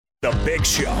The Big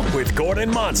Show with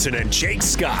Gordon Monson and Jake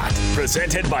Scott,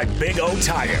 presented by Big O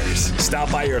Tires.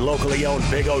 Stop by your locally owned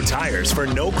Big O Tires for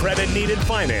no credit needed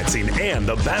financing and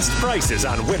the best prices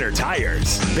on winter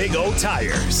tires. Big O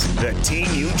Tires, the team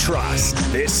you trust.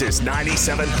 This is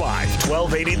 97.5,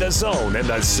 1280 The Zone and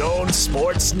The Zone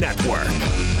Sports Network.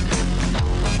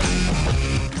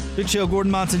 Big Show,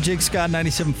 Gordon Monson, Jake Scott,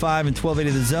 97.5 and 1280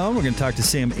 The Zone. We're going to talk to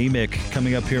Sam Amick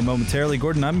coming up here momentarily.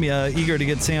 Gordon, I'm eager to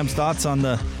get Sam's thoughts on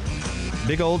the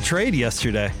big old trade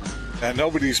yesterday. And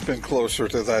nobody's been closer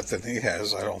to that than he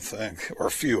has, I don't think,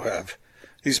 or few have.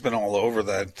 He's been all over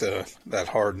that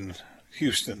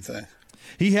Harden-Houston thing.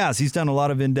 He has. He's done a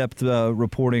lot of in-depth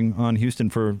reporting on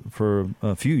Houston for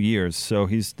a few years, so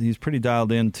he's pretty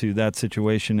dialed into that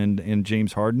situation and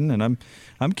James Harden. And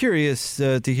I'm curious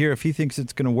to hear if he thinks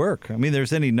it's going to work. I mean,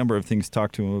 there's any number of things to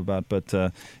talk to him about, but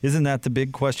isn't that the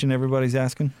big question everybody's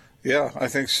asking? Yeah, I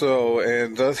think so.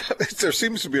 And there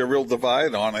seems to be a real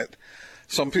divide on it.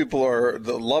 Some people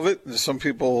love it, and some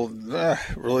people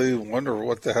really wonder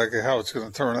what the heck, how it's going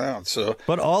to turn out. So,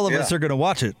 but all of us are going to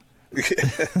watch it.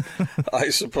 I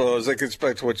suppose. I gets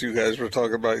back to what you guys were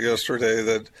talking about yesterday,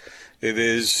 that it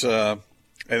is an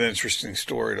interesting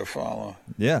story to follow.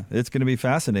 Yeah, it's going to be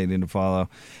fascinating to follow.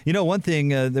 You know, one thing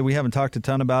that we haven't talked a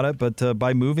ton about it, but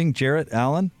by moving Jarrett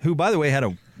Allen, who, by the way, had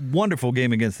a wonderful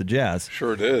game against the Jazz.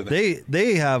 Sure did.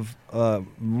 They have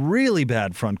really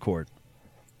bad front court.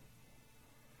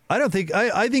 I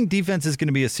think defense is going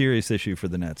to be a serious issue for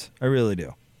the Nets. I really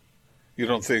do. You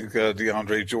don't think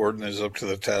DeAndre Jordan is up to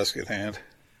the task at hand?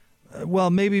 Well,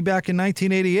 maybe back in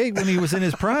 1988 when he was in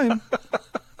his prime.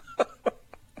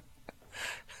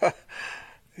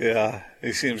 Yeah,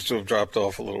 he seems to have dropped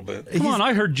off a little bit. Come on,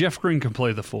 I heard Jeff Green can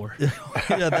play the four.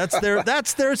 Yeah,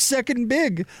 that's their second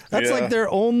big. That's like their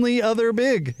only other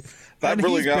big.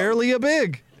 He's barely a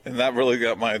big. And that really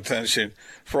got my attention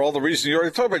for all the reasons you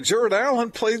already talked about. Jarrett Allen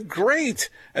played great.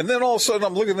 And then all of a sudden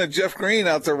I'm looking at Jeff Green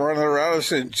out there running around and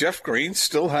saying, Jeff Green's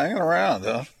still hanging around,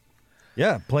 huh?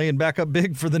 Yeah, playing backup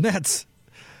big for the Nets.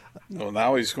 Well,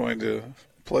 now he's going to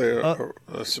play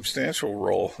a substantial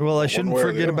role. Well, I shouldn't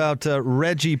forget about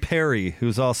Reggie Perry,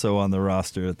 who's also on the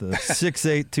roster, the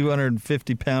 6'8",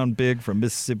 250-pound big from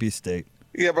Mississippi State.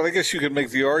 Yeah, but I guess you could make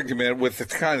the argument with the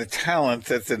kind of talent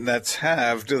that the Nets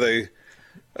have,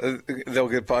 they'll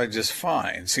get by just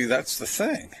fine. See, that's the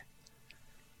thing.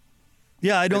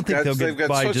 Yeah, I don't think they'll get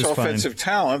by just fine. They've got such offensive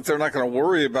talent, they're not going to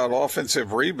worry about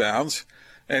offensive rebounds,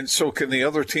 and so can the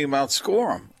other team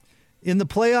outscore them. In the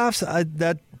playoffs,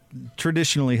 that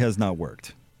traditionally has not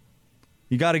worked.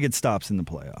 You got to get stops in the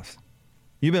playoffs.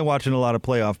 You've been watching a lot of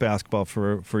playoff basketball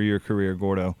for your career,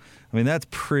 Gordo. I mean, that's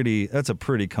a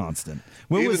pretty constant.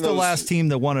 When was the last team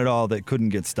that won it all that couldn't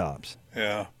get stops?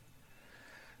 Yeah.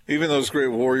 Even those great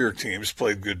Warrior teams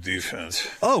played good defense.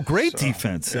 Oh, great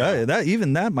defense. Yeah.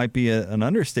 That might be an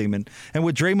understatement. And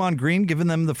with Draymond Green giving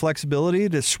them the flexibility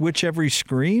to switch every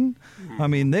screen, I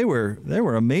mean, they were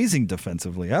amazing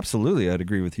defensively. Absolutely, I'd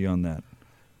agree with you on that.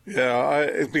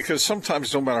 Yeah, because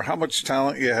sometimes no matter how much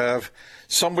talent you have,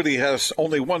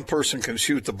 only one person can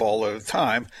shoot the ball at a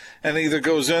time, and it either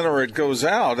goes in or it goes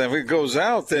out. And if it goes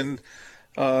out, then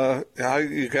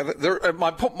you got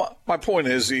my point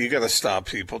is you got to stop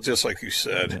people, just like you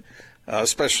said,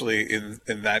 especially in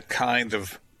that kind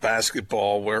of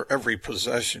basketball where every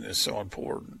possession is so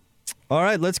important. All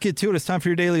right, let's get to it. It's time for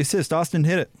your daily assist. Austin,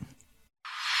 hit it.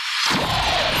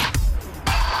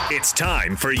 It's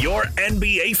time for your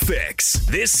NBA fix.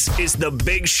 This is the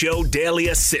Big Show Daily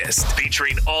Assist,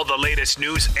 featuring all the latest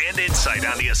news and insight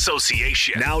on the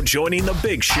association. Now joining the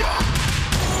Big Show,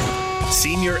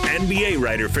 senior NBA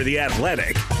writer for The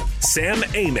Athletic, Sam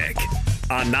Amick,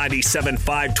 on 97.5,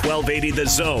 1280 The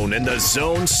Zone and The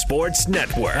Zone Sports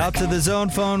Network. Out to the Zone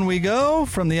phone we go.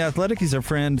 From The Athletic, he's our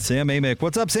friend, Sam Amick.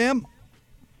 What's up, Sam?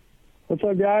 What's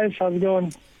up, guys? How's it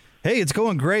going? Hey, it's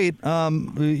going great.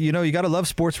 You got to love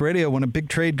sports radio. When a big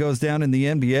trade goes down in the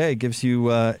NBA, it gives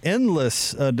you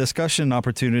endless discussion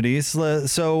opportunities.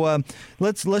 So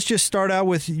let's just start out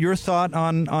with your thought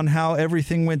on how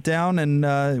everything went down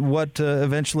and what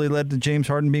eventually led to James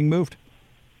Harden being moved.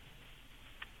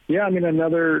 Yeah, I mean,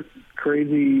 another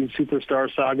crazy superstar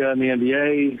saga in the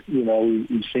NBA. You know,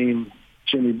 we've seen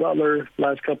Jimmy Butler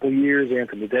last couple of years,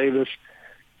 Anthony Davis.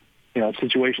 You know,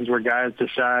 situations where guys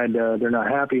decide they're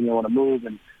not happy and they want to move.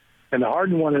 And the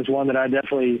Harden one is one that I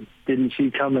definitely didn't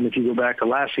see coming. If you go back to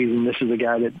last season, this is a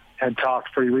guy that had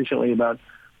talked pretty recently about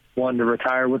wanting to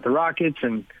retire with the Rockets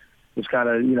and was kind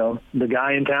of, the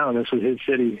guy in town. This was his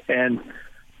city. And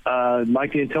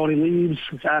Mike D'Antoni leaves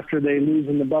after they lose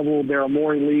in the bubble. Daryl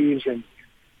Morey leaves, and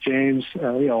James,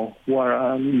 Russell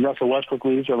Westbrook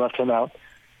leaves or left him out.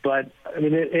 But, I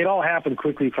mean, it all happened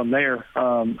quickly from there.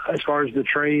 As far as the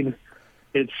trade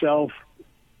itself,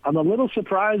 I'm a little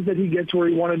surprised that he gets where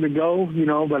he wanted to go,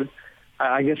 but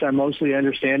I guess I mostly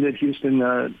understand it. Houston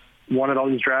wanted all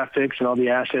these draft picks and all the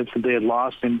assets that they had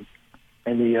lost and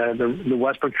the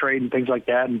Westbrook trade and things like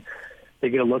that, and they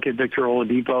get a look at Victor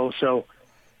Oladipo. So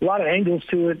a lot of angles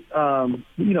to it.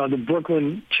 The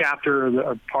Brooklyn chapter,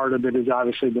 or part of it, is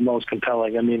obviously the most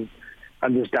compelling. I mean,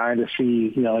 I'm just dying to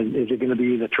see, is it going to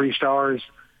be the 3 stars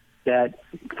that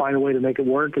find a way to make it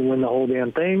work and win the whole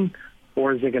damn thing?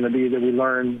 Or is it going to be that we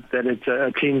learn that it's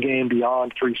a team game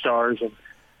beyond 3 stars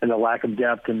and the lack of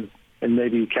depth and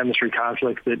maybe chemistry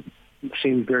conflict that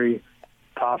seems very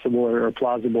possible or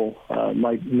plausible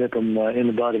might nip them in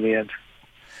the bud in the end?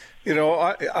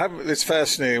 It's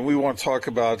fascinating. We want to talk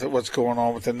about what's going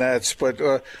on with the Nets, but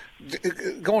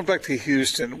going back to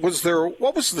Houston,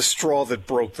 what was the straw that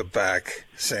broke the back,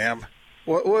 Sam?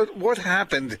 What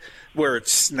happened where it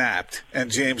snapped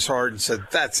and James Harden said,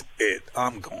 "That's it,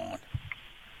 I'm gone"?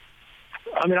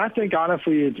 I mean, I think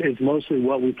honestly it's mostly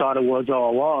what we thought it was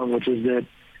all along, which is that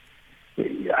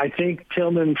I think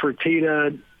Tillman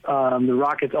Fertitta, the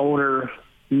Rockets owner,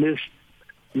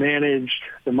 mismanaged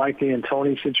the Mike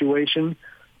D'Antoni situation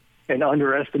and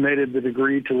underestimated the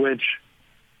degree to which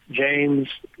James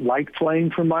liked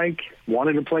playing for Mike,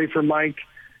 wanted to play for Mike.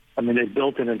 I mean, they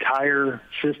built an entire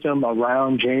system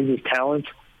around James's talent,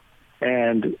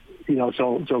 and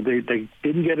so they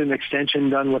didn't get an extension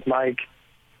done with Mike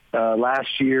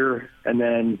last year, and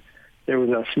then there was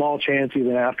a small chance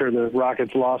even after the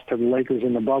Rockets lost to the Lakers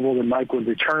in the bubble that Mike would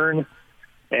return.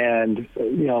 And,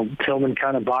 Tillman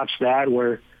kind of botched that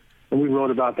and we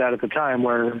wrote about that at the time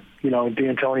where,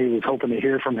 D'Antoni was hoping to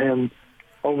hear from him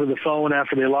over the phone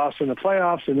after they lost in the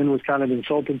playoffs and then was kind of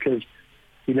insulted because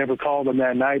he never called him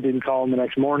that night, didn't call him the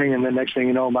next morning. And then next thing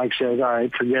you know, Mike says, "All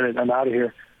right, forget it, I'm out of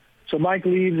here." So Mike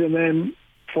leaves, and then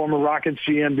former Rockets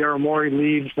GM Daryl Morey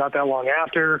leaves not that long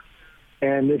after.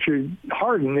 And if you're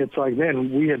Harden, it's like,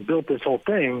 man, we had built this whole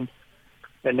thing,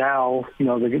 and now,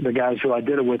 the guys who I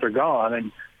did it with are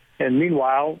gone. And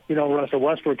meanwhile, Russell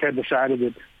Westbrook had decided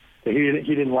that he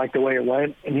didn't like the way it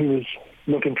went, and he was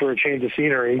looking for a change of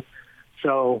scenery.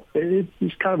 So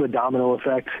it's kind of a domino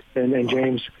effect. And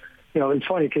James, it's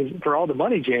funny because for all the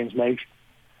money James makes,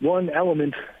 one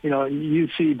element, you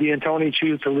see D'Antoni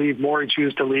choose to leave, Morey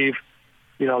choose to leave.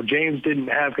 James didn't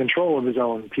have control of his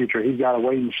own future. He's got to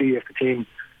wait and see if the team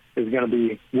is going to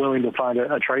be willing to find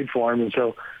a trade for him. And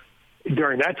so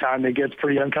during that time, it gets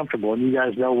pretty uncomfortable. And you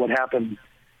guys know what happened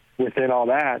within all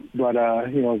that. But,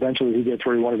 eventually he gets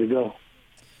where he wanted to go.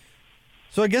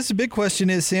 So I guess the big question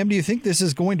is, Sam, do you think this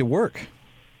is going to work?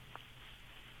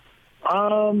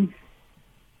 I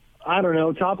don't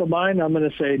know. Top of mind, I'm going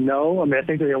to say no. I mean, I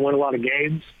think they're going to win a lot of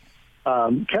games.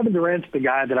 Kevin Durant's the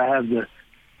guy that I have the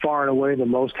far and away the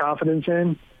most confidence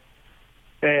in.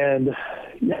 And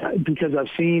because I've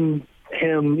seen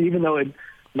him, even though it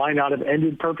might not have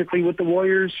ended perfectly with the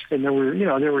Warriors, and there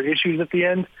were issues at the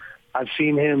end, I've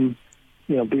seen him,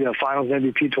 be a Finals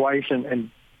MVP twice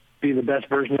and be the best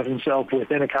version of himself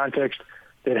within a context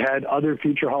that had other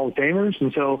future Hall of Famers.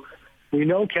 And so we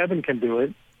know Kevin can do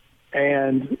it.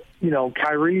 And,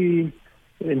 Kyrie,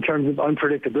 in terms of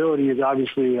unpredictability, is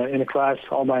obviously in a class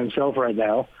all by himself right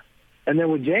now. And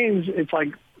then with James, it's like,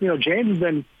 James has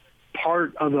been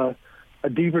part of a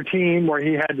deeper team where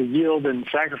he had to yield and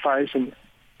sacrifice,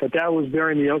 but that was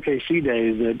during the OKC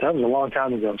days. That was a long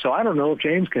time ago. So I don't know if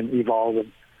James can evolve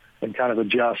and kind of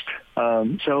adjust.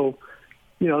 So,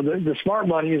 the smart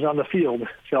money is on the field.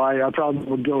 So I probably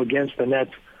would go against the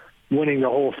Nets winning the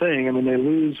whole thing. I mean, they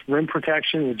lose rim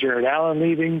protection with Jared Allen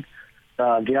leaving.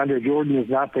 DeAndre Jordan is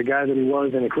not the guy that he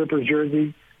was in a Clippers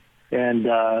jersey. And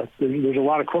there's a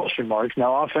lot of question marks.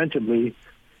 Now, offensively,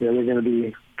 they're going to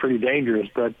be pretty dangerous.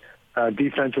 But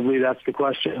defensively, that's the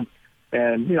question.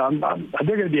 And, they're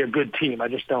going to be a good team. I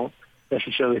just don't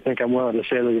necessarily think I'm willing to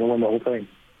say they're going to win the whole thing.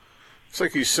 It's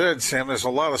like you said, Sam, there's a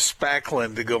lot of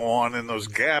spackling to go on in those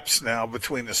gaps now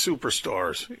between the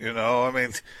superstars, I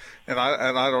mean, and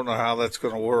I don't know how that's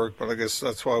going to work, but I guess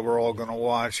that's why we're all going to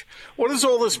watch. What does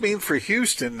all this mean for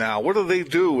Houston now? What do they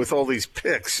do with all these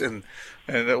picks, and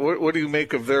what do you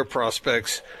make of their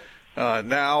prospects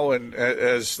now and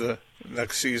as the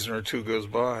next season or two goes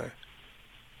by?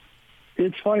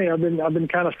 It's funny. I've been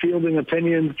kind of fielding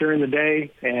opinions during the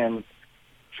day, and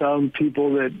some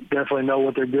people that definitely know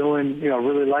what they're doing,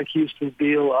 really like Houston's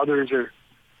deal. Others are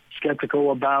skeptical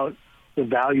about the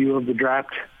value of the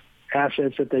draft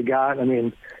assets that they got. I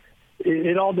mean,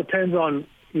 it all depends on,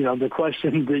 the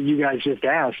question that you guys just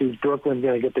asked, is Brooklyn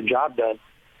going to get the job done?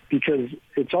 Because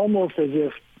it's almost as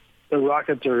if the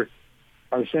Rockets are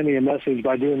are sending a message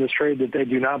by doing this trade that they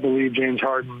do not believe James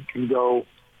Harden can go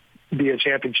be a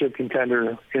championship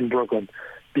contender in Brooklyn,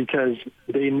 because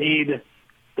they need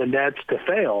the Nets to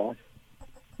fail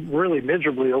really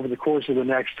miserably over the course of the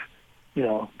next,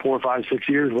 4, 5, 6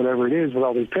 years, whatever it is, with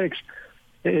all these picks,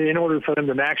 in order for them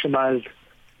to maximize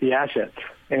the assets.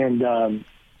 And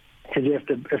because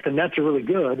if the Nets are really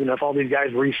good, and if all these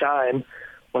guys re-sign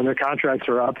when their contracts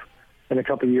are up in a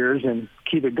couple of years and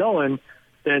keep it going,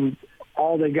 then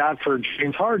all they got for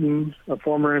James Harden, a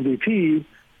former MVP,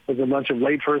 was a bunch of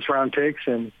late first-round picks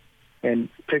and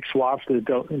pick swaps that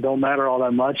don't matter all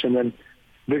that much, and then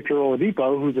Victor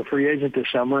Oladipo, who's a free agent this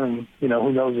summer, and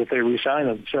who knows if they re-sign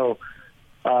him. So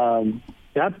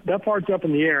that part's up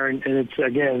in the air, and it's,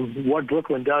 again, what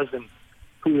Brooklyn does and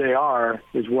who they are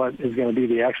is what is going to be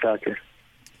the X factor.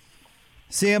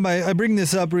 Sam, I bring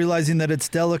this up realizing that it's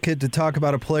delicate to talk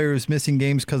about a player who's missing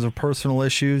games because of personal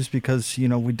issues, because,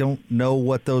 we don't know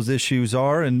what those issues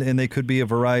are, and they could be a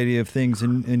variety of things,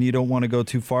 and you don't want to go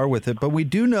too far with it. But we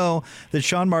do know that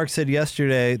Sean Mark said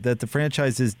yesterday that the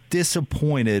franchise is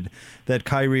disappointed that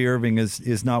Kyrie Irving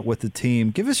is not with the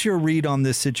team. Give us your read on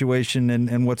this situation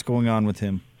and what's going on with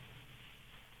him.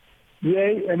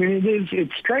 Yeah, I mean,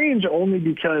 it's strange only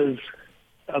because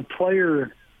a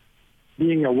player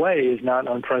being away is not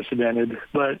unprecedented,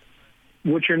 but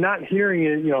what you're not hearing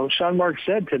is, Sean Mark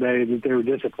said today that they were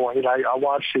disappointed. I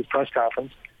watched his press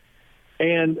conference,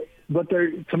 but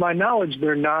to my knowledge,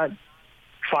 they're not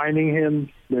finding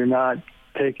him. They're not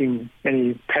taking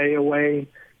any pay away.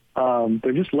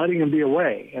 They're just letting him be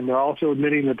away, and they're also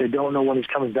admitting that they don't know when he's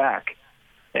coming back,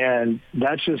 and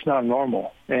that's just not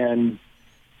normal. And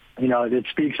it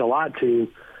speaks a lot to,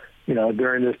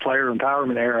 during this player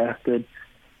empowerment era, that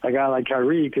a guy like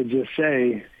Kyrie could just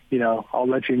say, I'll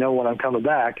let you know when I'm coming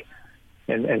back,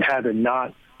 and have it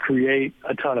not create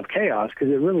a ton of chaos, because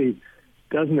it really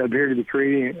doesn't appear to be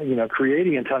creating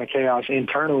a ton of chaos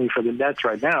internally for the Nets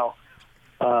right now.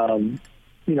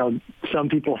 Some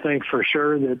people think for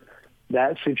sure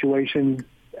that situation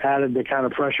added the kind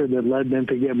of pressure that led them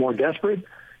to get more desperate,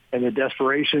 and the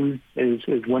desperation is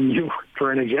when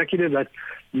for an executive, that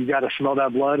you got to smell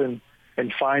that blood and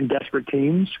find desperate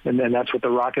teams, and then that's what the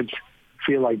Rockets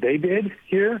feel like they did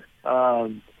here.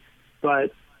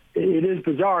 But it is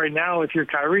bizarre. And now if you're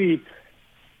Kyrie,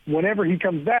 whenever he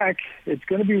comes back, it's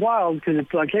going to be wild, because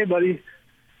it's like, hey, buddy,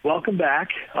 welcome back.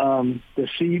 The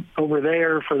seat over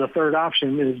there for the third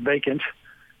option is vacant,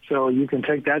 so you can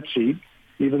take that seat,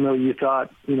 even though you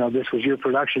thought, this was your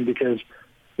production, because,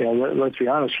 let's be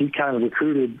honest, he kind of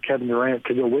recruited Kevin Durant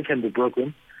to go with him to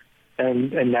Brooklyn.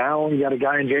 And now you got a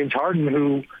guy in James Harden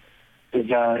who is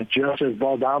just as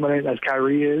ball dominant as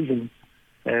Kyrie is, and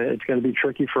it's going to be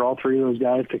tricky for all three of those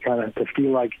guys to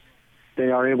feel like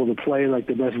they are able to play like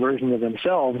the best version of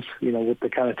themselves, with the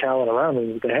kind of talent around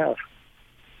them that they have.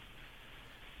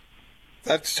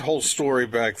 That whole story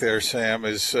back there, Sam,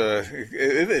 it's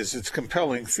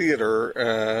compelling theater,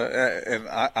 and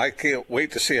I can't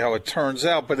wait to see how it turns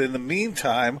out. But in the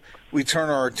meantime, we turn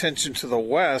our attention to the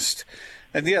West.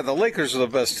 And, yeah, the Lakers are the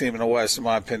best team in the West, in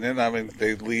my opinion. I mean,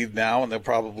 they lead now, and they'll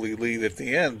probably lead at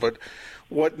the end. But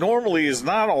what normally is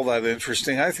not all that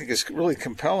interesting, I think, is really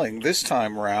compelling this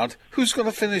time around. Who's going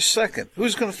to finish second?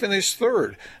 Who's going to finish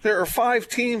third? There are 5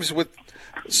 teams with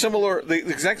the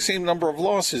exact same number of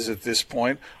losses at this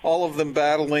point, all of them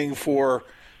battling for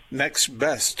next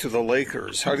best to the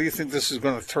Lakers. How do you think this is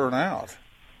going to turn out?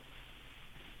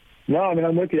 No, I mean,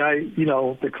 I'm with you.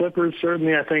 The Clippers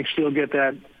certainly, I think, still get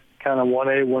that kind of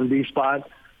 1A, 1B spot.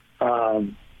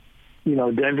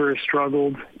 Denver has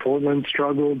struggled. Portland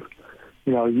struggled.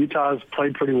 Utah's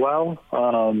played pretty well.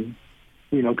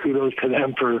 Kudos to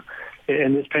them for,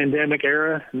 in this pandemic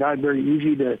era, not very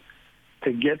easy to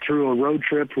get through a road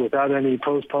trip without any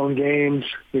postponed games,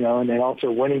 and then also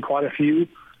winning quite a few.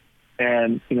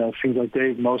 And, it seems like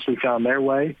they've mostly found their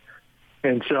way.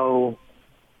 And so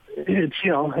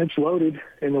it's loaded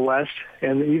in the West,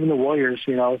 and even the Warriors,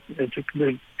 we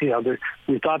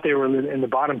thought they were in the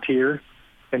bottom tier,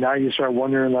 and now you start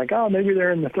wondering, like, oh, maybe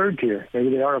they're in the third tier. Maybe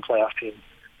they are a playoff team.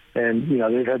 And,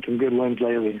 they've had some good wins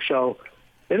lately. So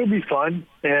it'll be fun.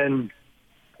 And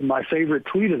my favorite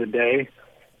tweet of the day,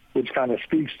 which kind of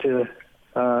speaks to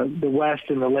the West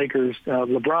and the Lakers,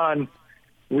 LeBron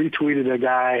retweeted a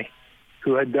guy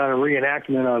who had done a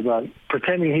reenactment of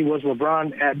pretending he was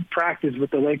LeBron at practice with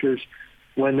the Lakers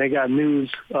when they got news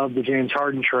of the James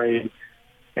Harden trade.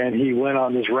 And he went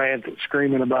on this rant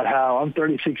screaming about how I'm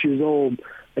 36 years old,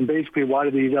 and basically why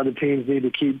do these other teams need to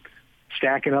keep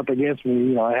stacking up against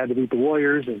me? I had to beat the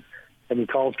Warriors, and he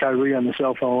calls Kyrie on the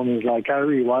cell phone and he's like,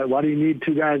 Kyrie, why do you need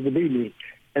 2 guys to beat me?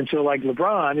 And so, like,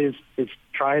 LeBron is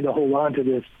trying to hold on to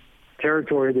this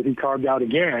territory that he carved out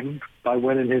again by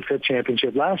winning his 5th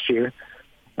championship last year.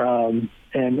 And,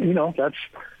 you know,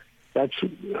 that's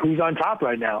who's on top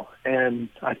right now. And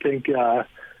I think the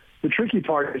tricky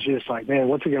part is just like, man,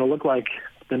 what's it going to look like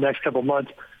the next couple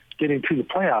months getting to the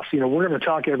playoffs? You know, we're going to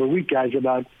talk every week, guys,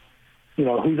 about, you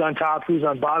know, who's on top, who's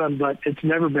on bottom, but it's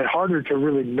never been harder to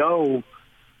really know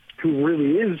who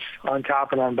really is on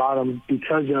top and on bottom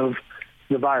because of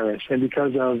the virus and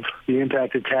because of the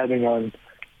impact it's having on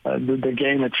the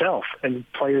game itself and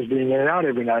players being in and out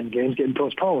every night and games getting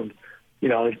postponed. You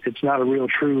know, it's not a real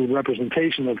true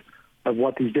representation of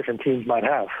what these different teams might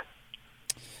have.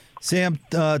 Sam,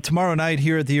 tomorrow night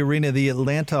here at the arena, the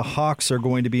Atlanta Hawks are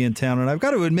going to be in town, and I've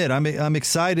got to admit, I'm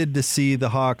excited to see the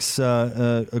Hawks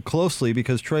closely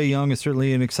because Trae Young is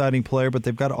certainly an exciting player, but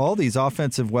they've got all these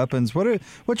offensive weapons.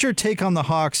 What's your take on the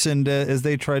Hawks and as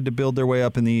they tried to build their way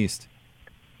up in the East?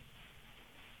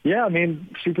 Yeah, I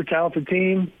mean, super talented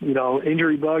team. You know,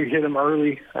 injury bug hit them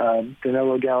early.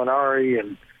 Danilo Gallinari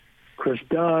and Chris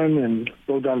Dunn and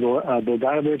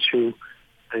Bogdanovic, who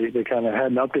they kind of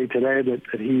had an update today that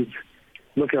he's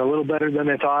looking a little better than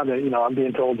they thought. You know, I'm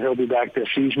being told he'll be back this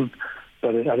season,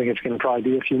 but I think it's going to probably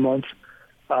be a few months.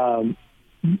 So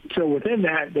within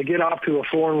that, they get off to a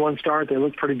 4-1 start. They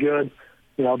look pretty good.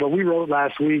 You know, but we wrote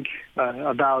last week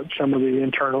about some of the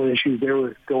internal issues they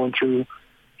were going through.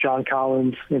 John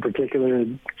Collins, in particular,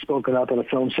 had spoken up at a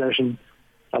film session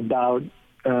about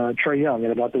Trae Young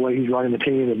and about the way he's running the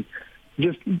team, and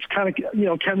just it's kind of, you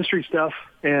know, chemistry stuff.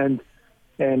 And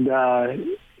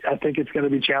I think it's going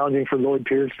to be challenging for Lloyd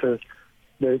Pierce,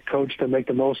 the coach, to make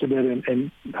the most of it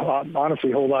and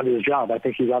honestly hold on to his job. I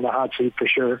think he's on the hot seat for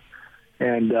sure.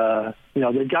 And you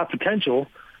know, they've got potential,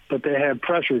 but they have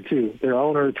pressure too. Their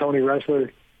owner, Tony Ressler,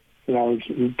 you know, is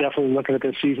definitely looking at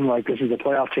this season like this is a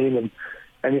playoff team, and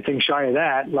anything shy of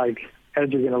that, like,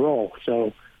 heads are going to roll.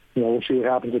 So, you know, we'll see what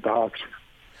happens with the Hawks.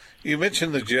 You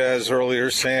mentioned the Jazz earlier,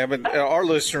 Sam, and our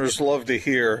listeners love to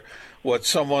hear what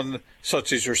someone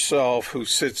such as yourself, who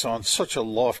sits on such a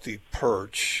lofty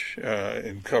perch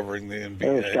in covering the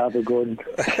NBA. Oh, stop it, Gordon.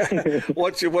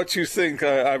 What you think,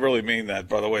 I really mean that,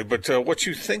 by the way, but what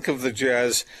you think of the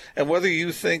Jazz, and whether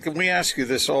you think, and we ask you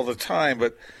this all the time,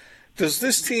 but does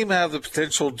this team have the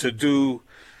potential to do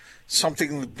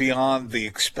something beyond the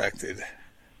expected?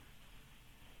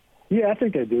 Yeah, I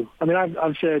think they do. I mean,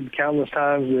 I've said countless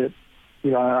times that,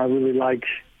 you know, I really like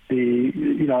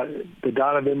the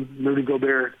Donovan Rudy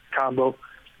Gobert combo,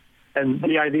 and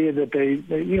the idea that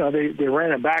they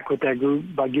ran it back with that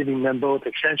group by giving them both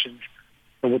extensions,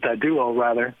 or with that duo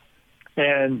rather,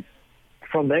 and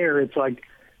from there it's like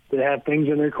they have things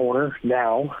in their corner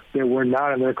now that were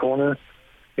not in their corner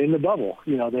in the bubble.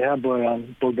 You know, they have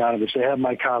Bojan Bogdanovic, they have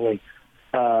Mike Conley,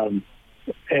 and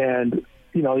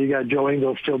you know, you got Joe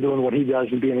Ingles still doing what he does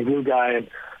and being a glue guy, and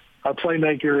a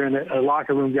playmaker and a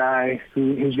locker room guy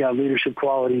who's got leadership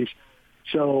qualities.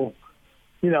 So,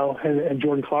 you know, and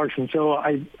Jordan Clarkson. So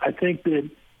I think that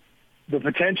the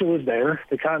potential is there,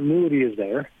 the continuity is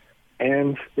there,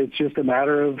 and it's just a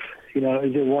matter of, you know,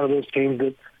 is it one of those teams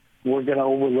that we're going to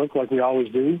overlook like we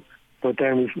always do, but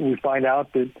then we find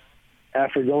out that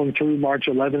after going through March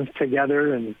 11th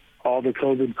together and all the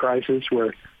COVID crisis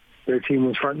where their team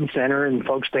was front and center and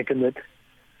folks thinking that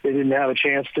they didn't have a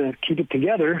chance to keep it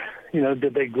together, you know,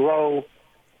 did they grow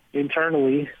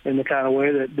internally in the kind of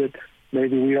way that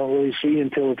maybe we don't really see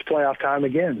until it's playoff time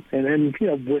again? And then, you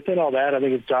know, within all that, I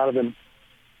think it's Donovan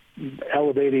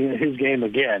elevating his game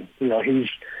again. You know,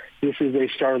 this is a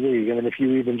star league. I mean, if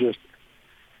you even just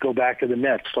go back to the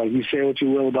Nets, like, you say what you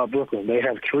will about Brooklyn, they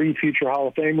have 3 future Hall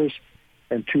of Famers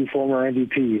and 2 former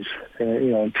MVPs,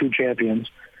 you know, and 2 champions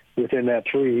within that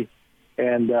 3.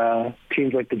 And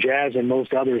teams like the Jazz and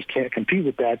most others can't compete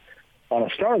with that on a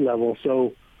star level.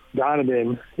 So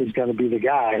Donovan is going to be the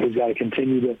guy who's got to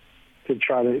continue to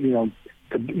try to,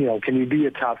 can you be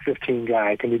a top 15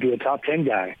 guy? Can you be a top 10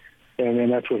 guy?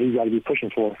 And that's what he's got to be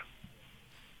pushing for. What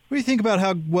do you think about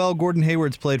how well Gordon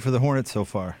Hayward's played for the Hornets so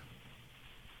far?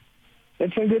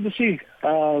 It's been good to see.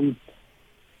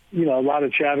 You know, a lot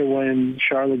of chatter when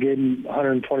Charlotte gave him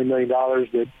 $120 million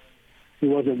that he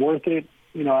wasn't worth it.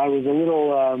 You know, I was a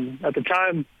little, at the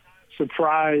time,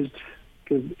 surprised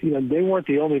because, you know, they weren't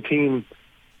the only team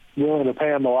willing to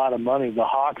pay him a lot of money. The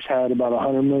Hawks had about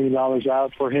 $100 million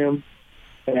out for him.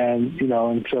 And, you know,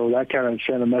 and so that kind of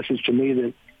sent a message to me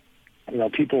that, you know,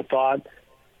 people thought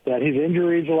that his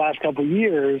injuries the last couple of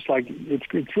years, like,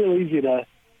 it's real easy to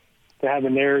have a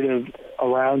narrative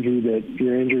around you that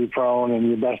you're injury prone and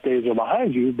your best days are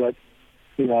behind you. But,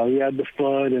 you know, he had the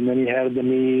foot and then he had the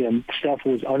knee and stuff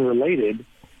was unrelated.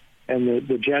 And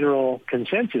the general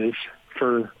consensus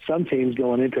for some teams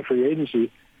going into free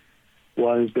agency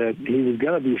was that he was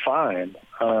going to be fine.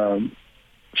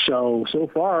 So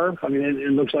far, I mean,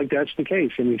 it looks like that's the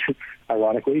case. I mean,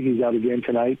 ironically, he's out again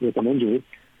tonight with an injury.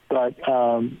 But,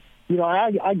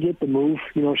 I get the move.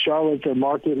 Charlotte's a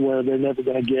market where they're never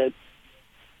going to get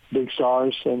big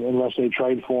stars unless they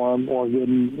trade for them or get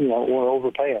them, or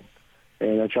overpay them.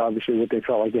 And that's obviously what they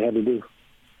felt like they had to do.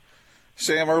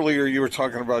 Sam, earlier you were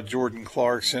talking about Jordan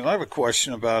Clarkson. I have a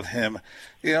question about him.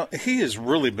 He has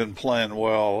really been playing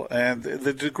well, and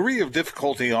the degree of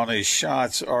difficulty on his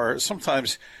shots are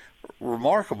sometimes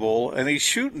remarkable, and he's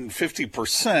shooting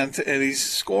 50%, and he's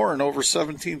scoring over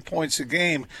 17 points a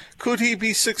game. Could he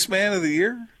be sixth man of the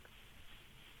year?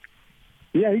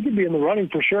 Yeah, he could be in the running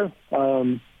for sure.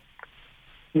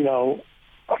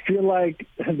 I feel like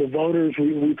the voters,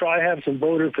 we probably have some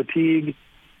voter fatigue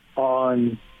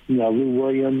on Lou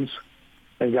Williams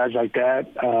and guys like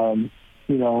that.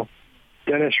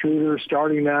 Dennis Schroeder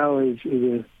starting now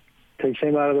takes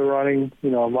him out of the running.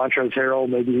 Montrezl Harrell,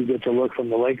 maybe he gets a look from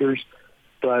the Lakers.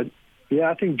 But, yeah,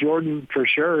 I think Jordan for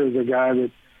sure is a guy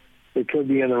that could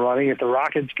be in the running. If the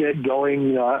Rockets get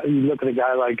going, you look at a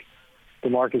guy like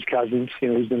DeMarcus Cousins,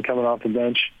 who's been coming off the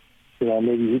bench.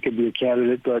 Maybe he could be a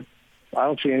candidate, but I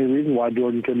don't see any reason why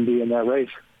Jordan couldn't be in that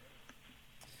race.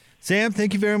 Sam,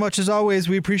 thank you very much as always.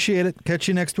 We appreciate it. Catch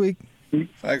you next week.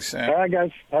 Thanks, Sam. All right,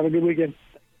 guys. Have a good weekend.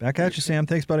 Back at you, Sam.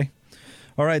 Thanks, buddy.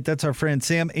 All right, that's our friend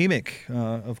Sam Amick.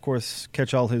 Of course,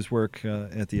 catch all his work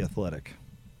at The Athletic.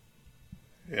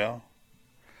 Yeah.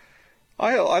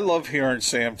 I love hearing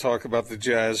Sam talk about the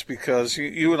Jazz because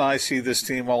you and I see this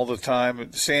team all the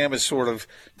time. Sam is sort of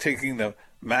taking the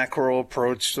macro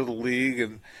approach to the league,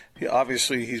 and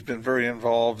he's been very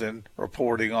involved in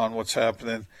reporting on what's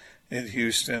happening in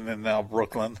Houston and now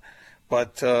Brooklyn.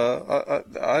 But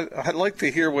I'd like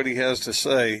to hear what he has to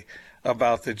say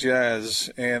about the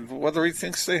Jazz and whether he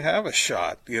thinks they have a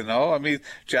shot. I mean,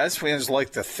 Jazz fans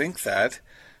like to think that,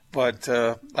 but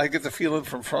I get the feeling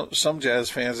from some Jazz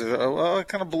fans that, I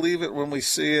kind of believe it when we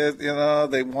see it.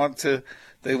 They want to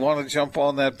jump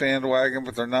on that bandwagon,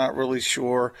 but they're not really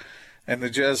sure. And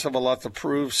the Jazz have a lot to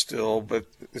prove still, but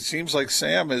it seems like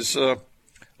Sam is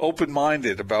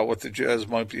open-minded about what the Jazz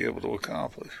might be able to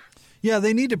accomplish. Yeah,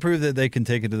 they need to prove that they can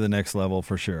take it to the next level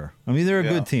for sure. I mean, they're a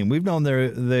good team. We've known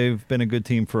they've been a good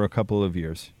team for a couple of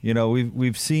years.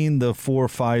 We've seen the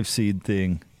 4-5 seed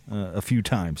thing a few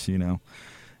times, and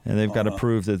they've got to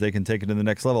prove that they can take it to the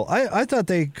next level. I thought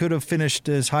they could have finished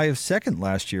as high as second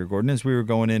last year, Gordon, as we were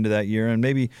going into that year, and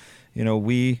maybe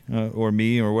we or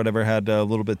me or whatever had a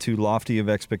little bit too lofty of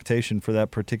expectation for that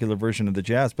particular version of the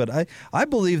Jazz. But I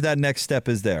believe that next step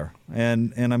is there,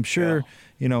 and I'm sure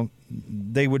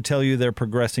they would tell you they're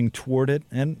progressing toward it,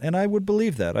 and I would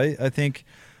believe that. I think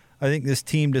this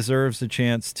team deserves a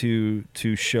chance to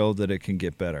show that it can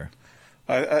get better.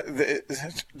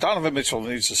 Donovan Mitchell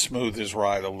needs to smooth his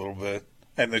ride a little bit,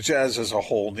 and the Jazz as a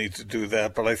whole need to do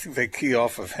that. But I think they key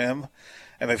off of him.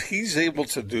 And if he's able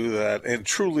to do that and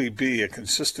truly be a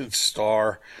consistent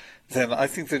star, then I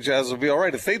think the Jazz will be all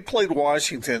right. If they'd played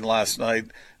Washington last night,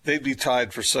 they'd be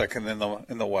tied for second in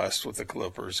the West with the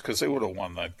Clippers because they would have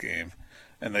won that game,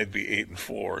 and they'd be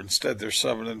 8-4. Instead, they're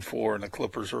 7-4, and the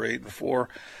Clippers are 8-4.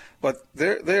 But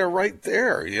they're right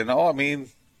there, I mean,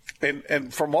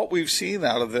 and from what we've seen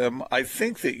out of them, I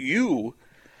think that you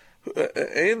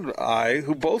and I,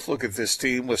 who both look at this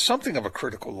team with something of a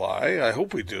critical eye, I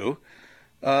hope we do.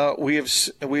 We have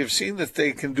seen that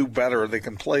they can do better. They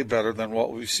can play better than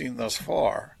what we've seen thus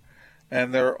far,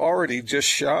 and they're already just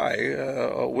shy,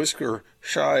 a whisker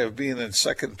shy of being in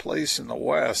second place in the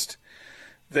West.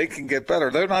 They can get better.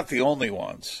 They're not the only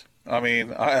ones. I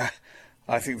mean,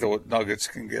 I think the Nuggets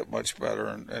can get much better,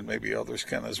 and maybe others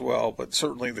can as well. But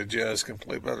certainly the Jazz can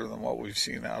play better than what we've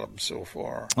seen out of them so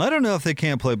far. I don't know if they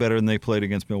can play better than they played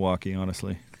against Milwaukee,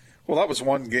 honestly. Well, that was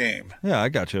one game. Yeah, I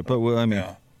got you, but I mean.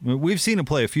 Yeah. We've seen him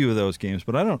play a few of those games,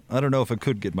 but I don't know if it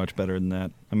could get much better than that.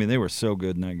 I mean, they were so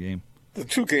good in that game. The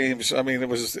two games. I mean, it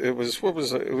was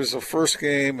the first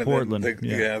game and Portland. Then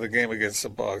the game against the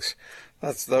Bucks.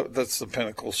 That's the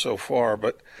pinnacle so far.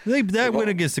 But that win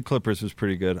against the Clippers was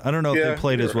pretty good. I don't know if they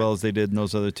played as well as they did in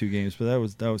those other two games, but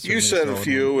that was. You said a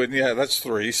few, and that's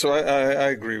three. So I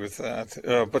agree with that.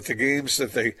 But the games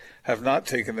that they have not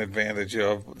taken advantage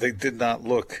of, they did not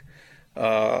look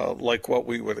like what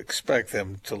we would expect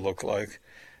them to look like.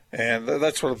 And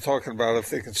that's what I'm talking about. If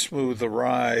they can smooth the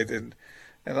ride and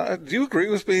And do you agree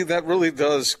with me? That really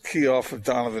does key off of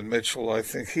Donovan Mitchell. I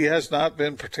think he has not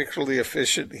been particularly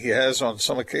efficient. He has on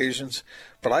some occasions,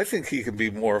 but I think he can be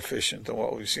more efficient than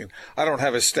what we've seen. I don't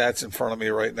have his stats in front of me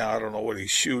right now. I don't know what he's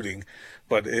shooting,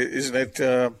 but isn't it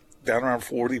down around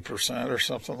 40% or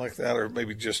something like that, or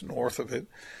maybe just north of it?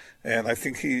 And I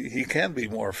think he can be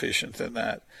more efficient than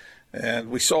that. And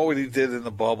we saw what he did in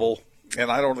the bubble,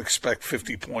 and I don't expect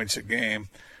 50 points a game.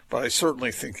 But I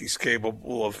certainly think he's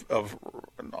capable of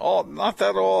not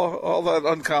that all that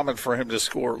uncommon for him to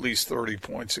score at least 30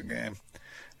 points a game.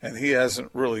 And he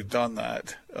hasn't really done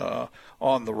that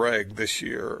on the reg this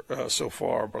year so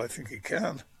far, but I think he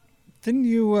can. Didn't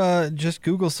you just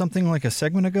Google something like a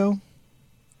segment ago?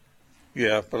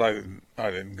 Yeah, but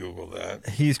I didn't Google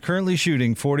that. He's currently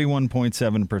shooting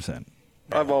 41.7%.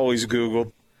 I've always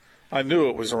Googled. I knew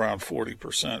it was around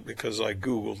 40% because I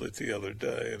Googled it the other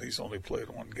day, and he's only played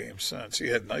one game since. He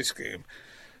had a nice game,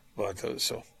 but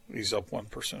so he's up 1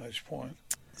 percentage point.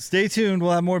 Stay tuned.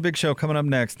 We'll have more Big Show coming up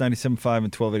next, 97.5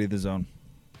 and 1280 The Zone.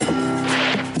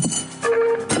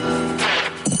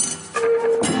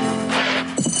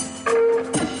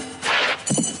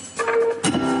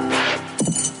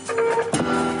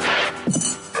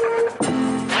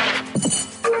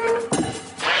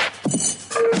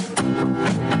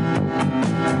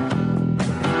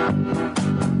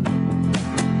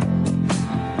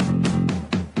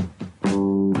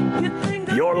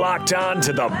 Locked on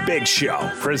to the Big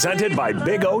Show, presented by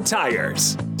Big O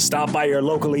Tires. Stop by your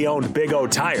locally owned Big O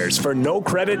Tires for no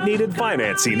credit needed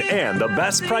financing and the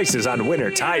best prices on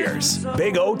winter tires.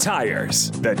 Big O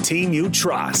Tires, the team you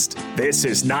trust. This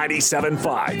is 97.5,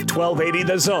 1280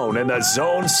 The Zone and the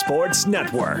Zone Sports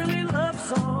Network.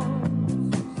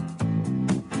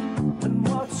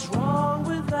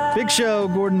 Big Show,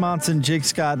 Gordon Monson, Jake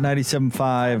Scott,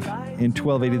 97.5 in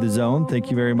 1280 The Zone. Thank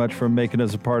you very much for making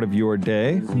us a part of your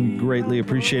day. We greatly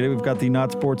appreciate it. We've got the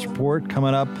Not Sports Report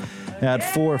coming up at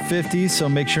 4:50, so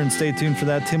make sure and stay tuned for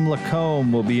that. Tim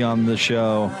Lacombe will be on the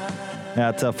show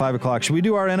at 5 o'clock. Should we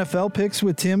do our NFL picks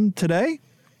with Tim today?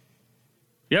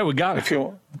 Yeah, we got it.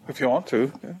 If you want to.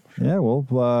 Yeah, we'll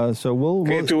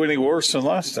Can't do any worse than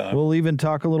last time. We'll even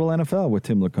talk a little NFL with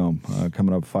Tim Lacombe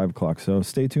coming up at 5 o'clock, so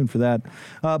stay tuned for that.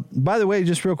 By the way,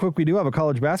 just real quick, we do have a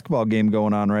college basketball game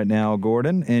going on right now,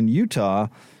 Gordon, and Utah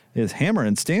is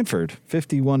hammering Stanford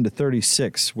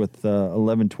 51-36 with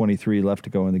 11:23 left to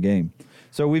go in the game.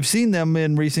 So we've seen them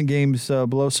in recent games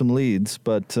blow some leads,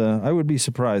 but I would be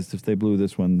surprised if they blew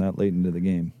this one that late into the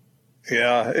game.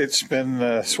 Yeah, it's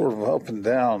been sort of up and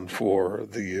down for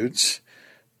the Utes,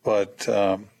 but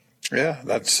yeah,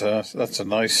 that's a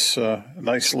nice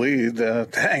lead to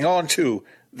hang on to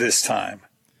this time.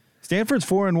 Stanford's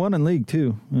 4-1 in league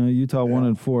too. Utah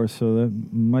 1-4, so that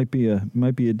might be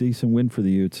a decent win for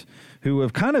the Utes, who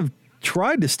have kind of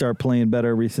tried to start playing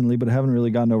better recently, but haven't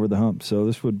really gotten over the hump. So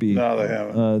this would be they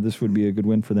haven't. This would be a good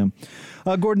win for them.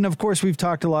 Gordon, of course, we've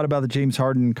talked a lot about the James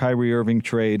Harden, Kyrie Irving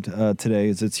trade today,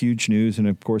 as it's huge news, and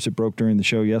of course it broke during the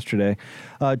show yesterday.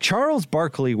 Charles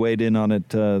Barkley weighed in on it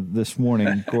this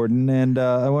morning, Gordon, and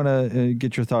I want to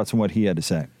get your thoughts on what he had to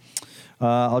say.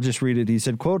 I'll just read it. He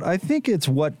said, quote, "I think it's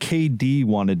what KD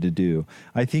wanted to do.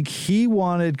 I think he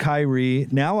wanted Kyrie.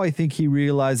 Now I think he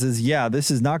realizes, yeah, this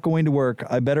is not going to work.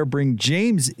 I better bring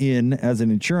James in as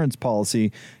an insurance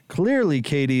policy. Clearly,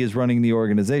 KD is running the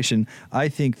organization. I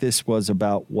think this was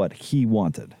about what he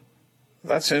wanted."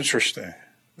 That's interesting.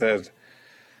 That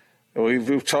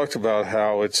we've talked about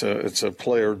how it's a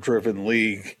player-driven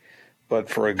league,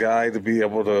 but for a guy to be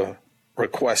able to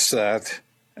request that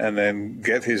and then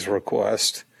get his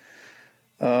request,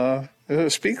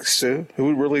 it speaks to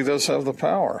who really does have the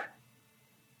power.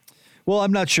 Well,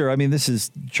 I'm not sure. I mean, this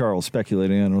is Charles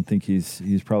speculating. I don't think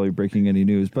he's probably breaking any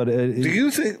news. But do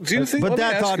you think? But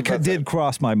that thought did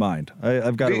cross my mind.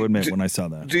 I've got to admit when I saw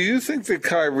that. Do you think that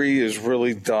Kyrie is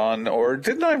really done, or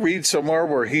didn't I read somewhere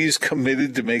where he's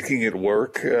committed to making it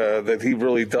work? That he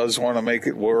really does want to make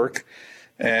it work,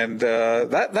 and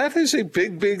that is a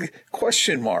big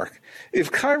question mark. If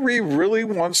Kyrie really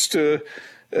wants to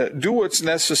do what's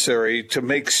necessary to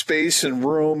make space and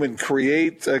room and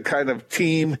create a kind of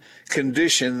team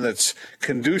condition that's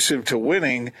conducive to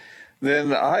winning,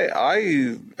 then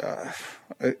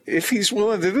if he's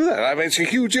willing to do that, I mean, it's a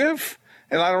huge if,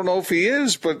 and I don't know if he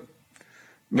is, but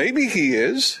maybe he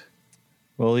is.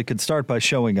 Well, he could start by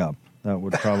showing up. That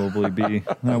would probably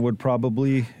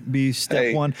be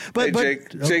step one. But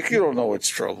Jake, you don't know what's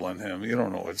troubling him. You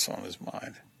don't know what's on his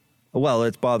mind. Well,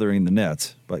 it's bothering the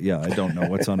Nets, but yeah, I don't know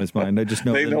what's on his mind. I just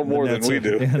know they know more than we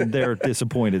do, and they're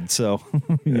disappointed. So,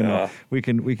 you know, we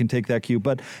can take that cue.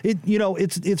 But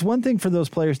it's one thing for those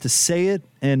players to say it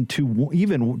and to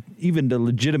even to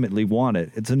legitimately want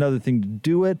it. It's another thing to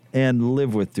do it and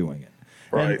live with doing it.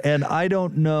 Right. And I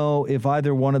don't know if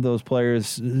either one of those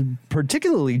players,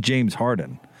 particularly James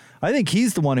Harden, I think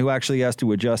he's the one who actually has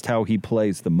to adjust how he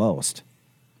plays the most.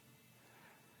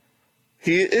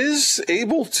 He is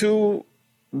able to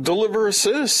deliver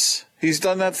assists. He's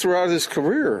done that throughout his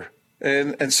career.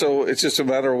 And so it's just a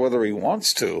matter of whether he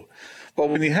wants to. But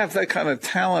when you have that kind of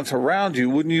talent around you,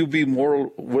 wouldn't you be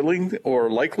more willing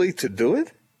or likely to do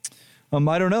it?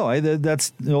 I don't know. That's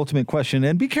the ultimate question.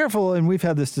 And be careful, and we've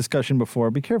had this discussion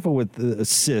before, be careful with the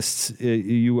assists,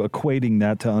 you equating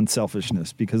that to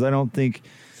unselfishness, because I don't think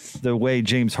the way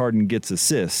James Harden gets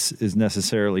assists is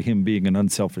necessarily him being an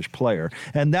unselfish player.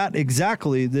 And that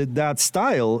exactly, that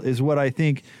style is what I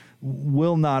think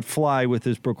will not fly with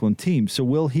this Brooklyn team. So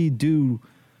will he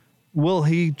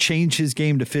change his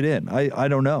game to fit in? I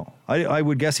don't know. I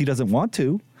would guess he doesn't want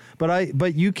to,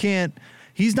 but you can't,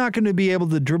 he's not going to be able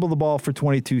to dribble the ball for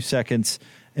 22 seconds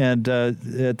and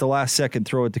at the last second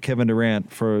throw it to Kevin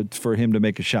Durant for him to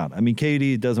make a shot. I mean,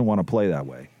 KD doesn't want to play that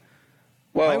way.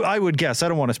 Well, I would guess. I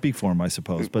don't want to speak for him, I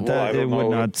suppose, but it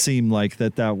would not seem like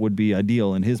that would be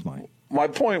ideal in his mind. My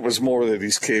point was more that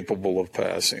he's capable of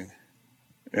passing.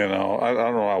 You know, I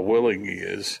don't know how willing he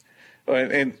is.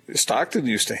 And Stockton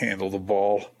used to handle the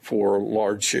ball for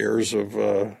large shares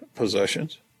of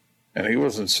possessions, and he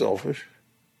wasn't selfish.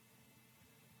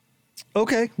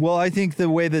 Okay, well, I think the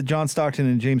way that John Stockton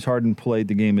and James Harden played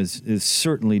the game is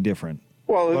certainly different.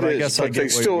 Well, but it I is, guess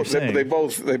but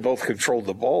they both controlled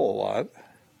the ball a lot.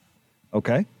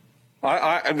 Okay.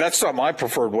 And that's not my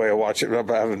preferred way of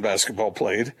having basketball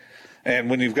played. And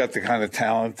when you've got the kind of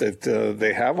talent that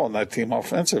they have on that team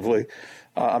offensively,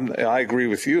 I agree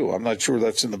with you. I'm not sure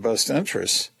that's in the best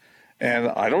interest. And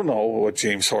I don't know what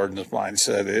James Harden's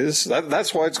mindset is.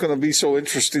 That's why it's going to be so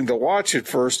interesting to watch at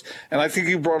first. And I think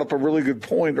you brought up a really good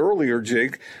point earlier,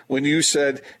 Jake, when you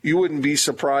said you wouldn't be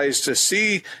surprised to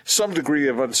see some degree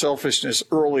of unselfishness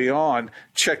early on.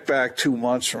 Check back 2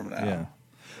 months from now. Yeah.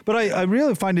 But I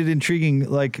really find it intriguing,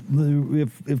 like,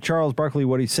 if Charles Barkley,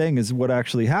 what he's saying is what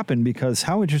actually happened, because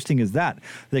how interesting is that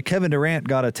Kevin Durant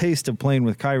got a taste of playing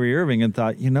with Kyrie Irving and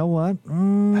thought, you know what, I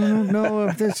don't know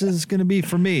if this is going to be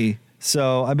for me,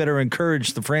 so I better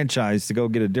encourage the franchise to go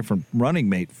get a different running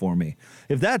mate for me.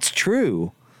 If that's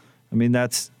true, I mean,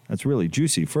 that's really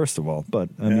juicy, first of all. But,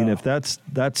 I mean, if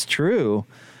that's true,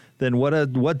 then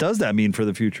what does that mean for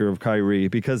the future of Kyrie?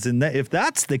 Because if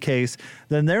that's the case,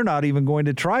 then they're not even going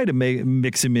to try to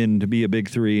mix him in to be a big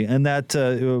three, and that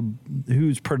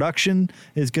whose production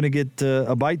is going to get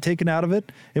a bite taken out of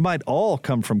it. It might all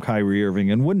come from Kyrie Irving,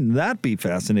 and wouldn't that be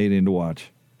fascinating to watch?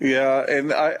 Yeah,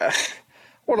 and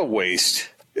what a waste.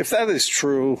 If that is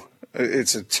true,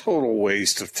 it's a total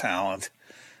waste of talent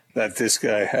that this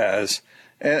guy has,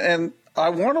 and I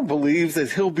want to believe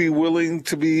that he'll be willing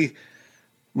to be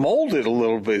molded a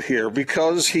little bit here,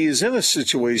 because he is in a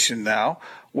situation now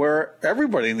where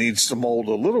everybody needs to mold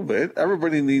a little bit.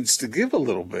 Everybody needs to give a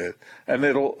little bit. And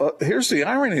here's the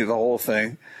irony of the whole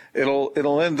thing.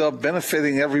 It'll end up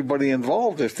benefiting everybody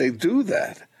involved if they do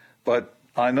that. But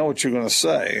I know what you're going to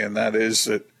say, and that is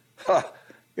that,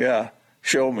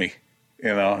 show me,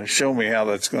 show me how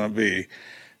that's going to be.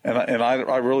 And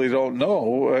I really don't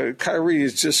know. Kyrie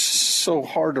is just so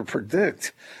hard to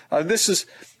predict.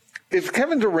 If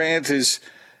Kevin Durant is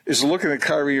looking at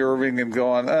Kyrie Irving and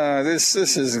going, this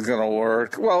isn't going to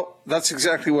work, well, that's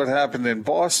exactly what happened in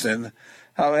Boston.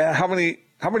 How many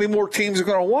more teams are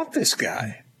going to want this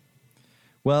guy?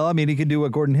 Well, I mean, he could do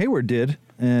what Gordon Hayward did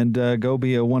and go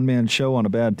be a one-man show on a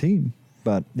bad team.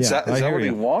 But yeah, is that what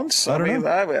he wants? I don't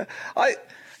know.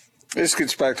 This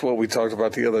gets back to what we talked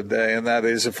about the other day, and that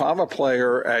is, if I'm a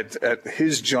player at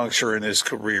his juncture in his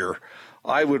career,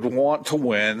 I would want to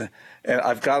win. And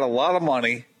I've got a lot of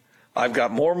money. I've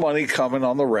got more money coming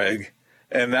on the reg.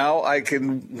 And now I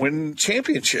can win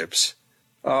championships.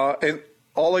 And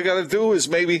all I got to do is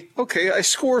I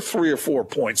score 3 or 4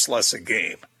 points less a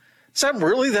game. Is that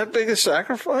really that big a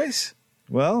sacrifice?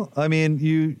 Well, I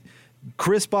mean,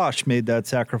 Chris Bosh made that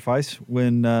sacrifice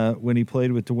when he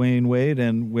played with Dwayne Wade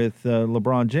and with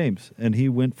LeBron James. And he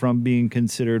went from being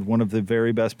considered one of the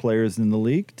very best players in the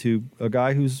league to a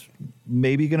guy who's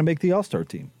maybe going to make the All-Star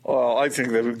team. Well, I think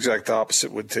the exact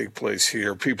opposite would take place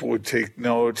here. People would take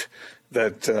note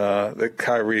that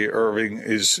Kyrie Irving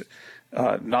is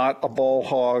not a ball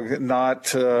hog,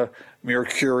 not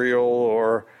mercurial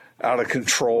or out of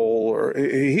control, or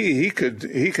he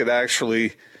could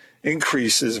actually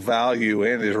increase his value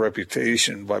and his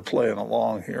reputation by playing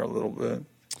along here a little bit.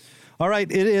 All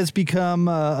right, it has become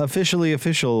officially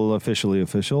official.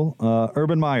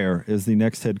 Urban Meyer is the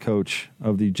next head coach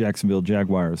of the Jacksonville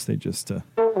Jaguars. They just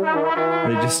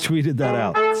tweeted that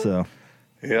out. So,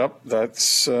 yep,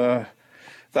 that's going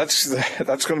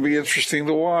to be interesting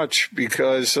to watch,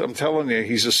 because I'm telling you,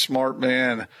 he's a smart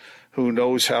man who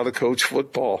knows how to coach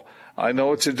football. I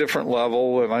know it's a different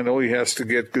level, and I know he has to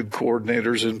get good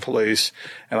coordinators in place,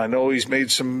 and I know he's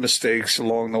made some mistakes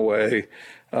along the way.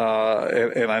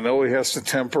 And I know he has to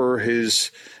temper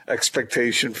his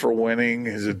expectation for winning,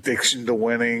 his addiction to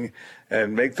winning,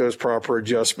 and make those proper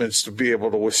adjustments to be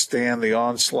able to withstand the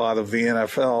onslaught of the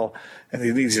NFL. And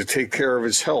he needs to take care of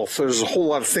his health. So there's a whole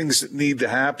lot of things that need to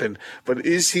happen. But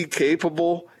is he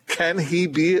capable? Can he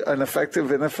be an effective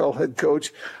NFL head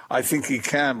coach? I think he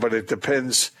can, but it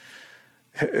depends.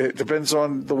 It depends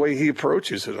on the way he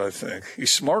approaches it, I think.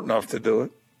 He's smart enough to do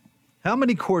it. How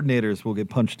many coordinators will get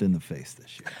punched in the face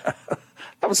this year?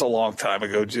 That was a long time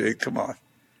ago, Jake. Come on.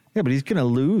 Yeah, but he's going to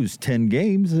lose 10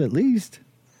 games at least.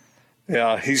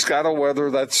 Yeah, he's got to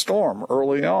weather that storm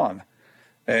early on.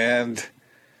 And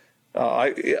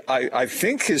I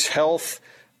think his health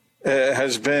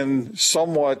has been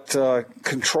somewhat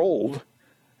controlled.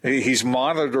 He's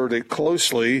monitored it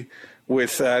closely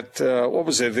with that, what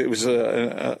was it? It was an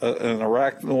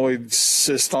arachnoid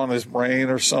cyst on his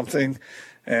brain or something.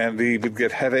 And he would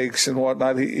get headaches and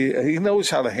whatnot. He knows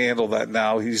how to handle that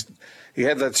now. He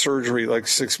had that surgery like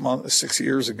 6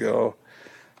 years ago.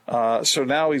 So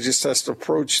now he just has to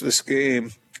approach this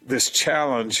game, this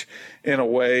challenge, in a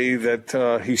way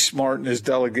that he's smart in his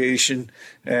delegation,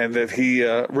 and that he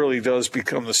really does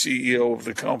become the CEO of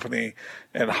the company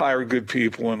and hire good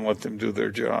people and let them do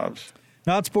their jobs.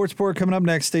 Not Sports Report coming up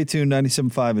next. Stay tuned.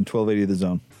 97.5 and 1280 The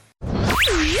Zone.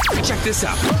 Check this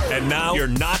out. And now your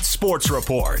Not Sports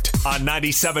Report on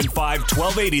 97.5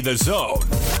 1280 The Zone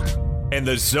and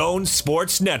the Zone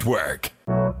Sports Network.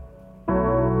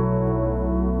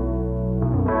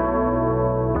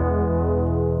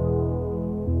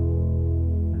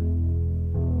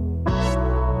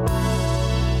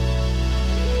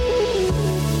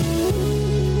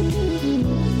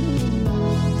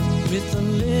 With a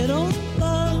little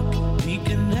luck, we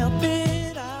can help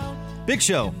it out. Big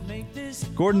show.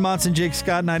 Gordon Monson, Jake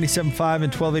Scott, 97.5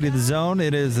 and 1280 The Zone.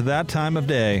 It is that time of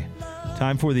day.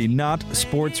 Time for the Not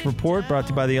Sports Report, brought to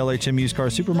you by the LHM Used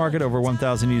Car Supermarket. Over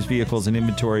 1,000 used vehicles in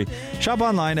inventory. Shop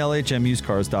online,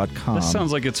 lhmusedcars.com. This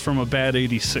sounds like it's from a bad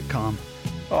 80s sitcom.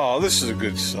 Oh, this is a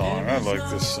good song. I like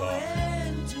this song.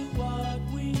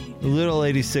 A little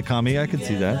 80s sitcom-y, I could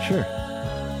see that, sure.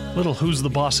 Little Who's the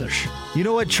Bossish. You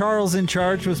know what? Charles in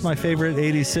Charge was my favorite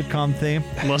 80s sitcom theme.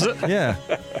 Was it? Yeah.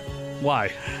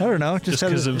 Why? I don't know. Just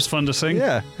because it was fun to sing?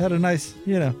 Yeah. Had a nice,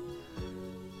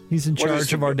 he's in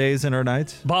charge of our days and our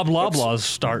nights. Bob Loblaw's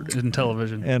start in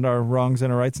television. And our wrongs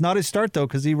and our rights. Not his start, though,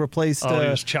 because he replaced... he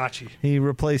was Chachi. He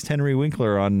replaced Henry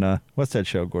Winkler on... what's that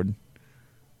show, Gordon?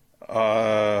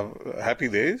 Happy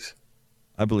Days?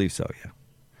 I believe so, yeah.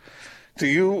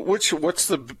 What's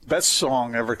the best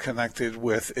song ever connected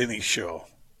with any show?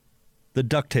 The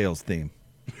DuckTales theme.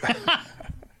 Here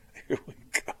we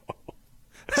go.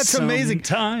 That's amazing.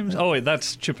 Sometimes. Oh, wait,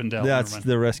 that's Chip and Dale. That's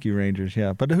the Rescue Rangers,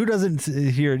 yeah. But who doesn't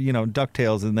hear,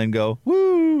 DuckTales and then go,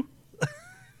 woo?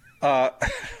 I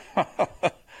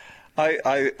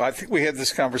think we had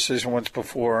this conversation once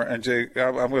before, and Jake,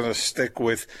 I'm going to stick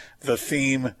with the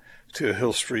theme to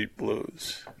Hill Street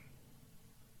Blues.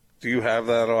 Do you have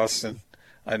that, Austin?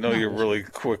 I know you're really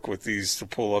quick with these to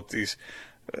pull up these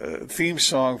theme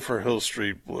song for Hill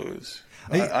Street Blues.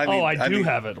 I do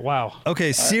have it. Wow.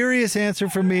 Okay, serious answer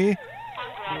from me.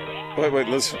 Wait,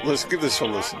 let's give this a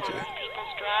listen to.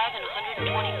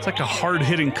 It's like a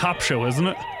hard-hitting cop show, isn't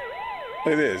it?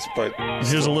 It is, but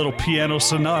here's a little piano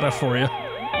sonata for you.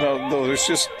 No, there's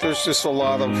just a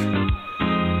lot of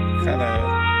kind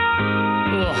of.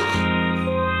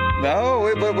 No,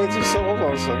 wait, just hold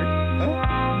on a second. No?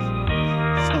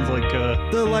 Sounds like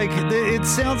it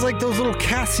sounds like those little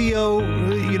Casio,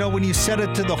 when you set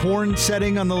it to the horn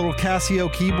setting on the little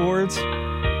Casio keyboards.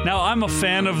 Now, I'm a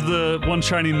fan of the One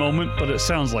Shining Moment, but it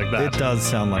sounds like that. It does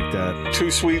sound like that. Too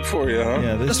sweet for you, huh?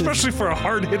 Yeah, especially for a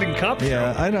hard-hitting cop show.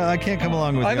 Yeah, I know. I can't come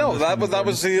along with. I know that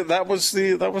was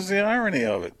the irony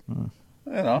of it.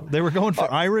 They were going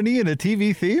for irony in a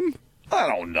TV theme. I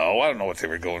don't know what they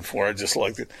were going for. I just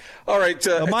liked it. All right.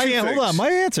 Hold on. My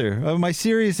answer. My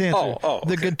serious answer. Okay.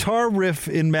 The guitar riff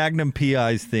in Magnum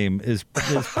P.I.'s theme is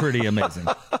pretty amazing,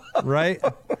 right?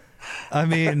 I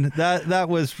mean, that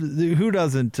was, who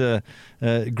doesn't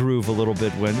groove a little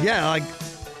bit when,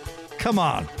 Come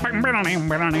on.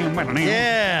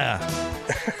 Yeah.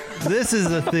 This is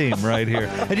the theme right here.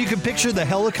 And you can picture the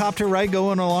helicopter, right,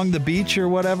 going along the beach or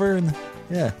whatever. And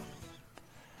yeah.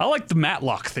 I like the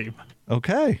Matlock theme.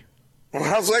 Okay. Well,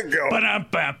 how's that go?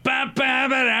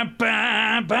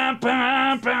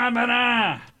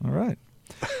 All right.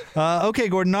 Okay,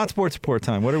 Gordon, not sports report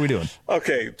time. What are we doing?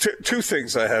 Okay, two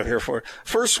things I have here for you.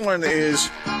 First one is...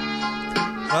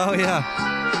 Oh,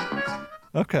 yeah.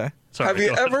 Okay. Sorry, have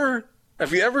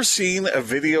you ever seen a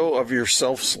video of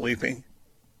yourself sleeping?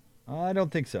 I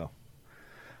don't think so.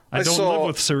 I don't live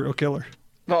with serial killer.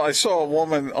 No, I saw a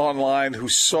woman online who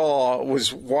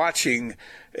was watching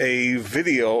a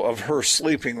video of her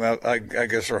sleeping that I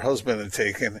guess her husband had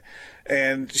taken,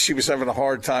 and she was having a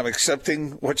hard time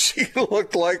accepting what she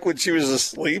looked like when she was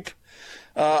asleep.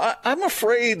 I'm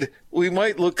afraid we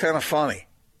might look kind of funny.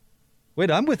 Wait,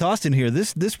 I'm with Austin here.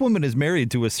 This woman is married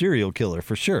to a serial killer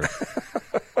for sure.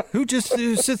 Who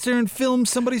sits there and films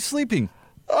somebody sleeping?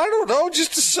 I don't know,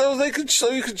 just so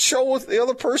you can show with the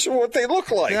other person what they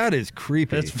look like. That is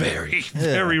creepy. That's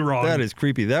very wrong. That is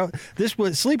creepy.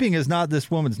 Sleeping is not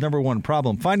this woman's number one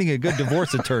problem. Finding a good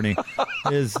divorce attorney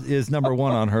is number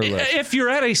one on her list. If you're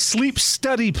at a sleep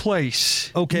study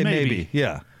place, okay, maybe.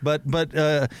 Yeah, but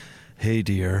hey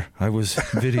dear, I was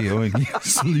videoing you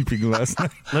sleeping last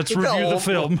night. Let's review the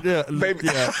film. Yeah, maybe.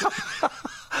 Yeah.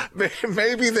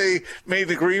 Maybe they made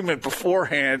agreement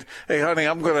beforehand. Hey, honey,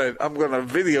 I'm gonna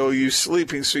video you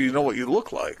sleeping so you know what you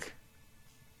look like.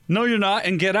 No, you're not,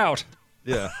 and get out.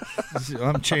 Yeah,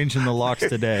 I'm changing the locks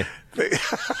today.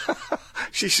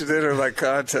 She should enter that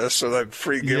contest for that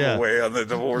free giveaway on the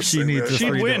divorce. She needs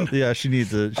She'd win. Yeah, she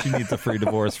needs a free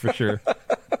divorce for sure.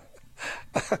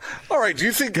 All right, do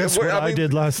you think... Guess what I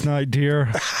did last night, dear?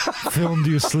 Filmed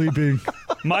you sleeping.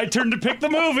 My turn to pick the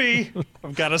movie.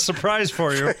 I've got a surprise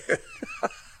for you.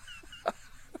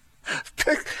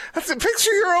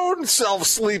 Picture your own self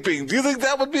sleeping. Do you think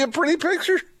that would be a pretty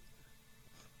picture?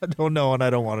 I don't know, and I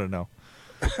don't want to know.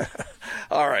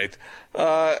 All right.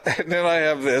 And then I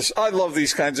have this. I love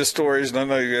these kinds of stories, and I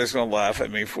know you guys are going to laugh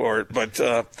at me for it, but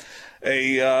a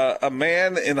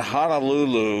man in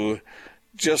Honolulu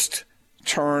just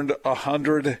turned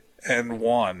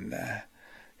 101.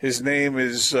 His name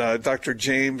is Dr.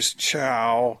 James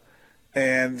Chow,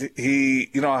 and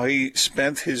he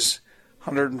spent his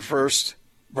 101st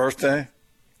birthday.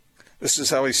 This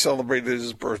is how he celebrated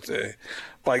his birthday,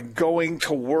 by going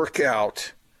to work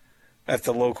out at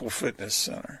the local fitness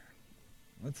center.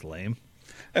 That's lame.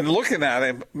 And looking at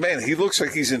him, man, he looks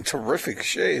like he's in terrific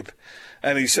shape.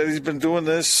 And he said he's been doing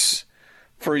this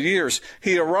for years.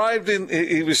 He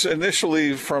was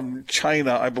initially from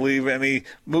China, I believe, and he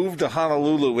moved to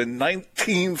Honolulu in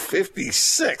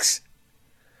 1956.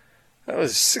 That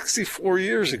was 64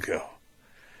 years ago.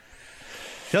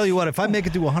 Tell you what, if I make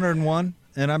it to 101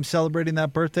 and I'm celebrating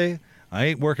that birthday, I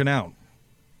ain't working out.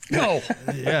 No.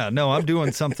 Yeah, no, I'm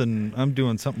doing something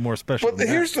more special. But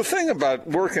here's the thing about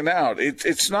working out.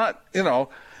 It's not,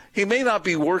 he may not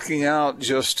be working out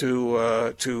just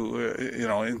to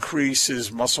increase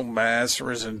his muscle mass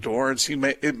or his endurance.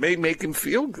 It may make him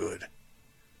feel good.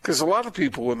 Because a lot of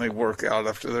people, when they work out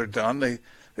after they're done, they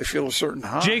feel a certain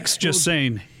high. Jake's just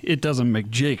saying it doesn't make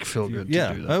Jake feel good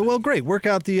to do that. Well, great. Work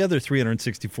out the other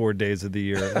 364 days of the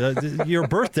year. Your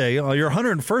birthday, your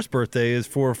 101st birthday, is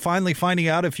for finally finding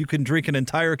out if you can drink an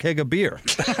entire keg of beer.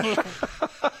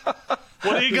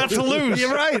 What do you got to lose?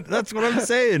 You're right. That's what I'm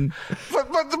saying.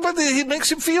 But he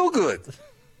makes him feel good.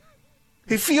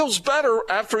 He feels better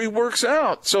after he works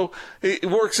out. So he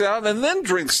works out and then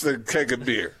drinks the keg of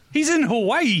beer. He's in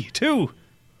Hawaii, too.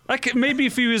 Maybe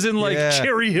if he was in,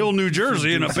 Cherry Hill, New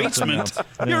Jersey, in a basement.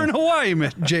 You're in Hawaii,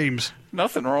 James.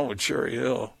 Nothing wrong with Cherry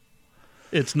Hill.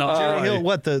 It's not Cherry Hill,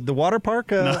 what, the water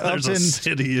park? No, there's a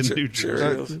city in New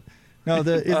Jersey. No,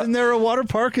 isn't there a water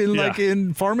park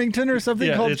in Farmington or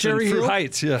something called Cherry Hill? Fruit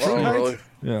Heights, yes. Oh, really?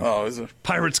 Yeah. Oh, is it?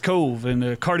 Pirates Cove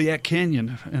and Cardiac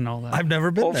Canyon and all that. I've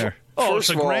never been there. It's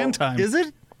a grand time. Is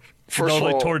it? First of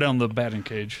all, they tore down the batting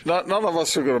cage. None of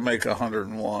us are going to make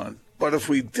 101. But if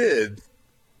we did,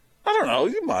 I don't know,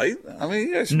 you might. I mean,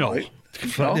 you guys might.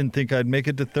 I didn't think I'd make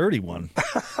it to 31.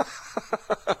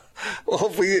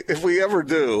 Well, if we ever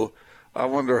do, I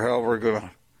wonder how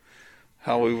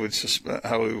we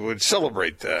would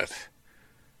celebrate that.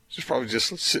 It's probably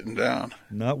just sitting down.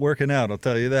 Not working out, I'll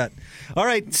tell you that. All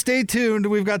right, stay tuned.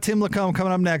 We've got Tim Lacombe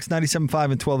coming up next, 97.5 and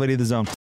 1280 The Zone.